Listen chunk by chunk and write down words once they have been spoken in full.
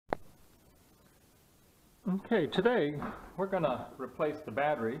Okay, today we're going to replace the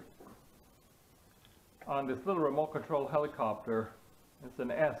battery on this little remote control helicopter. It's an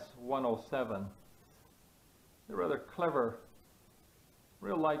S107. They're rather clever,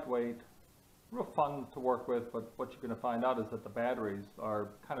 real lightweight, real fun to work with, but what you're going to find out is that the batteries are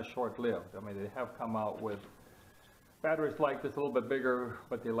kind of short-lived. I mean, they have come out with batteries like this, a little bit bigger,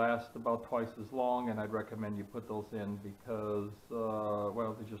 but they last about twice as long, and I'd recommend you put those in because,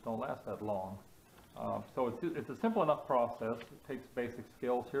 well, they just don't last that long. So it's a simple enough process. It takes basic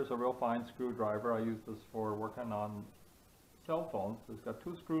skills. Here's a real fine screwdriver. I use this for working on cell phones. It's got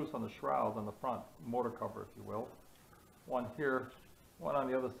two screws on the shroud on the front, motor cover if you will. One here, one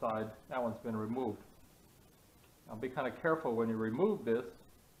on the other side. That one's been removed. Now be kind of careful when you remove this.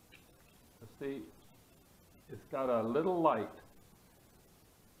 See, it's got a little light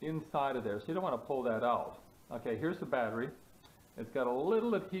inside of there, so you don't want to pull that out. Okay, here's the battery. It's got a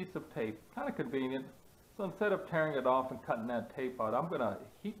little adhesive tape, kind of convenient. So instead of tearing it off and cutting that tape out, I'm going to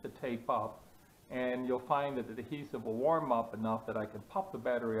heat the tape up, and you'll find that the adhesive will warm up enough that I can pop the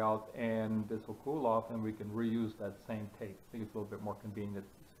battery out and this will cool off and we can reuse that same tape. I think it's a little bit more convenient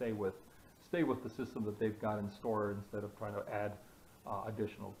to stay with the system that they've got in store instead of trying to add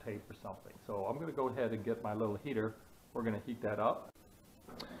additional tape or something. So I'm going to go ahead and get my little heater. We're going to heat that up.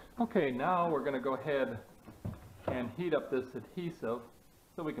 Okay, now we're going to go ahead and heat up this adhesive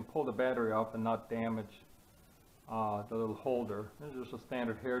so we can pull the battery off and not damage the little holder. This is just a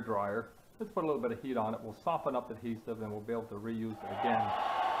standard hair dryer. Let's put a little bit of heat on it. We'll soften up the adhesive and we'll be able to reuse it again.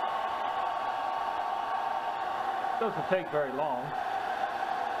 Doesn't take very long.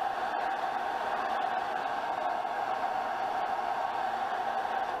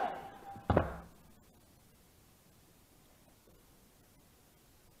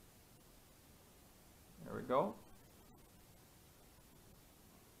 There we go.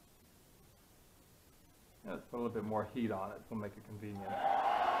 Let's put a little bit more heat on it to make it convenient.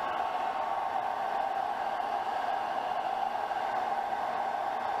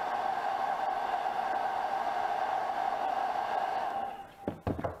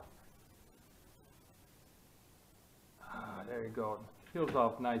 There you go. It peels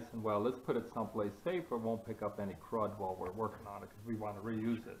off nice and well. Let's put it someplace safe where it won't pick up any crud while we're working on it because we want to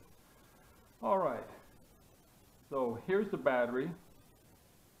reuse it. All right. So here's the battery.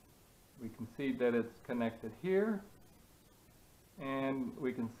 We can see that it's connected here, and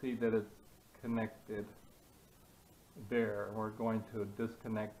we can see that it's connected there. We're going to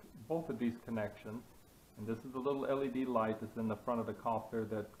disconnect both of these connections, and this is the little LED light that's in the front of the copter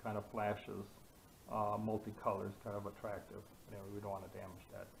that kind of flashes multicolors, kind of attractive. Anyway, we don't want to damage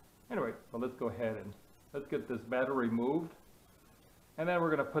that. Anyway, so let's go ahead and let's get this battery removed, and then we're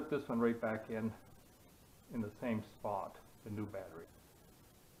going to put this one right back in the same spot, the new battery.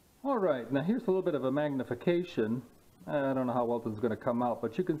 Alright, now here's a little bit of a magnification. I don't know how well this is going to come out,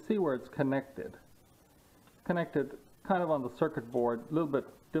 but you can see where it's connected. It's connected kind of on the circuit board, a little bit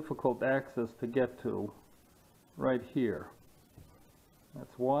difficult access to get to right here.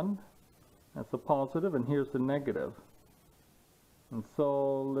 That's one, that's the positive, and here's the negative. And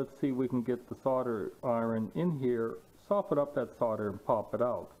so let's see if we can get the solder iron in here, soften up that solder and pop it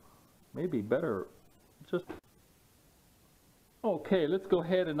out. Maybe better just... Okay, let's go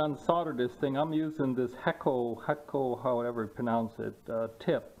ahead and unsolder this thing. I'm using this Hecco, however you pronounce it,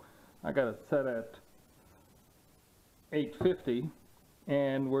 tip. I got it set at 850,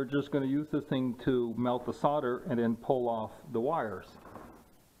 and we're just going to use this thing to melt the solder and then pull off the wires.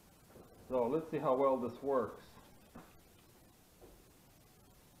 So let's see how well this works.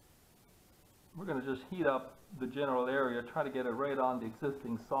 We're going to just heat up the general area, try to get it right on the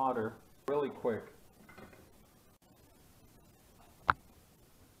existing solder really quick.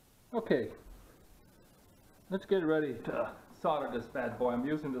 Okay, let's get ready to solder this bad boy. I'm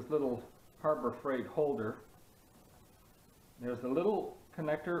using this little Harbor Freight holder. There's a little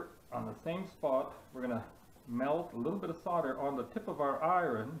connector on the same spot. We're going to melt a little bit of solder on the tip of our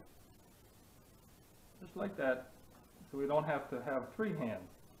iron, just like that, so we don't have to have three hands.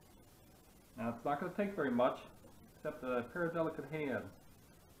 Now it's not going to take very much, except a pair of delicate hands.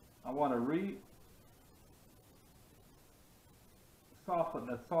 I want to soften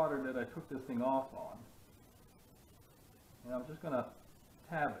that solder that I took this thing off on. And I'm just going to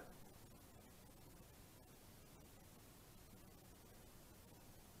tab it.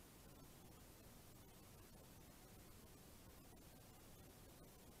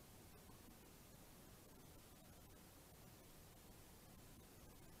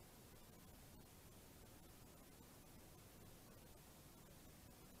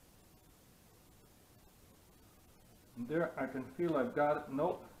 And there I can feel I've got it.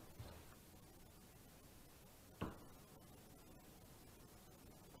 Nope.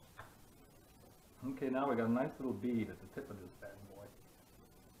 Okay, now we got a nice little bead at the tip of this bad boy.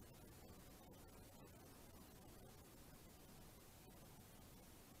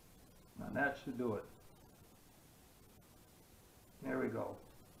 Now that should do it. There we go.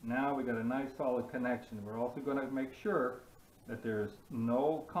 Now we got a nice solid connection. We're also going to make sure that there's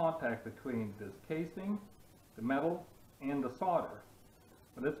no contact between this casing, the metal, and the solder.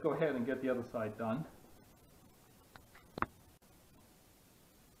 But let's go ahead and get the other side done.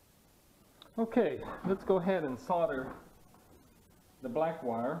 Okay, let's go ahead and solder the black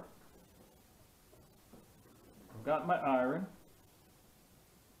wire. I've got my iron.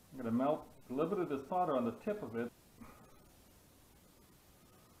 I'm going to melt a little bit of the solder on the tip of it.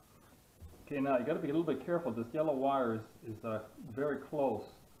 Okay, now you got to be a little bit careful. This yellow wire is very close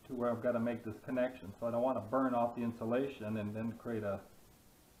to where I've got to make this connection, so I don't want to burn off the insulation and then create a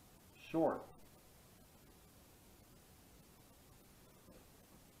short.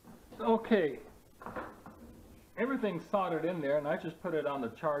 Okay, everything's soldered in there, and I just put it on the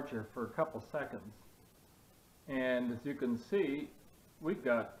charger for a couple seconds. And as you can see, we've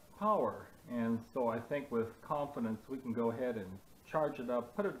got power, and so I think with confidence we can go ahead and charge it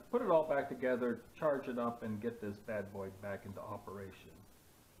up, put it all back together, charge it up, and get this bad boy back into operation.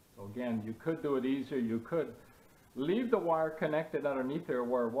 So again, you could do it easier. You could leave the wire connected underneath there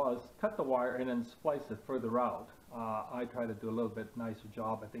where it was, cut the wire, and then splice it further out. I try to do a little bit nicer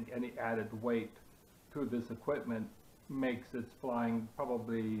job. I think any added weight to this equipment makes its flying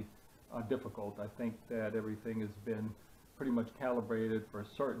probably difficult. I think that everything has been pretty much calibrated for a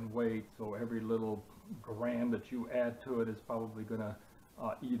certain weight, so every little gram that you add to it is probably going to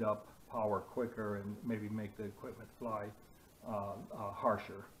eat up power quicker and maybe make the equipment fly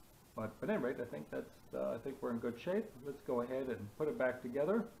harsher. But at any rate, I think I think we're in good shape. Let's go ahead and put it back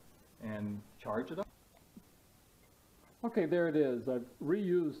together and charge it up. Okay, there it is. I've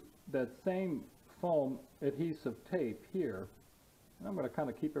reused that same foam adhesive tape here, and I'm going to kind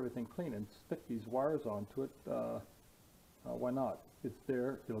of keep everything clean and stick these wires onto it. Why not? It's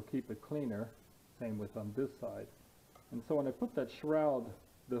there. It'll keep it cleaner. Same with on this side. And so when I put that shroud,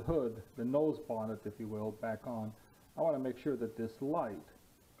 the hood, the nose bonnet, if you will, back on, I want to make sure that this light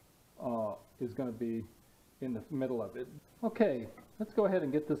is going to be in the middle of it. Okay, let's go ahead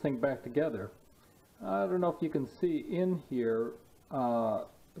and get this thing back together. I don't know if you can see in here,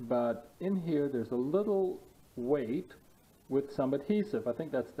 but in here there's a little weight with some adhesive. I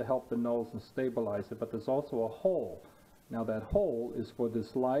think that's to help the nose and stabilize it, but there's also a hole. Now that hole is for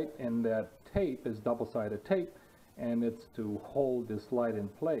this light, and that tape is double-sided tape, and it's to hold this light in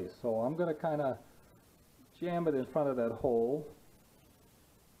place. So I'm going to kind of jam it in front of that hole.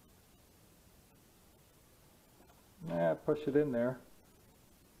 Push it in there.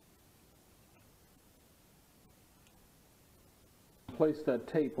 Place that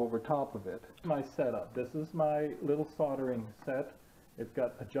tape over top of it. My setup. This is my little soldering set. It's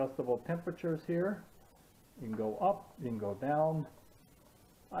got adjustable temperatures here. You can go up, you can go down.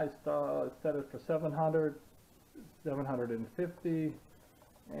 I set it for 700, 750,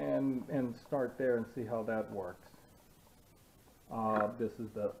 and start there and see how that works. This is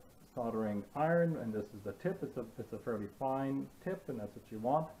the soldering iron, and this is the tip. It's a fairly fine tip, and that's what you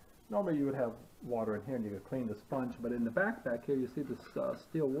want. Normally you would have water in here and you could clean the sponge, but in the backpack here you see this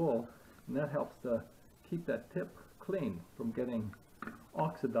steel wool, and that helps to keep that tip clean from getting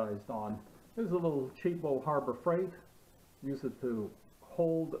oxidized on. This is a little cheapo Harbor Freight. Use it to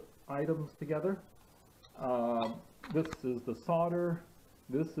hold items together. This is the solder.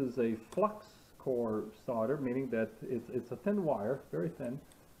 This is a flux core solder, meaning that it's a thin wire, very thin,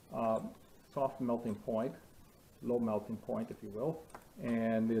 soft melting point, low melting point if you will,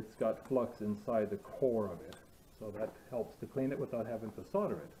 and it's got flux inside the core of it. So that helps to clean it without having to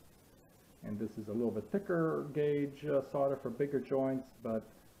solder it. And this is a little bit thicker gauge solder for bigger joints, but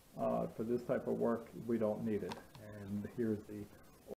for this type of work we don't need it. And here's the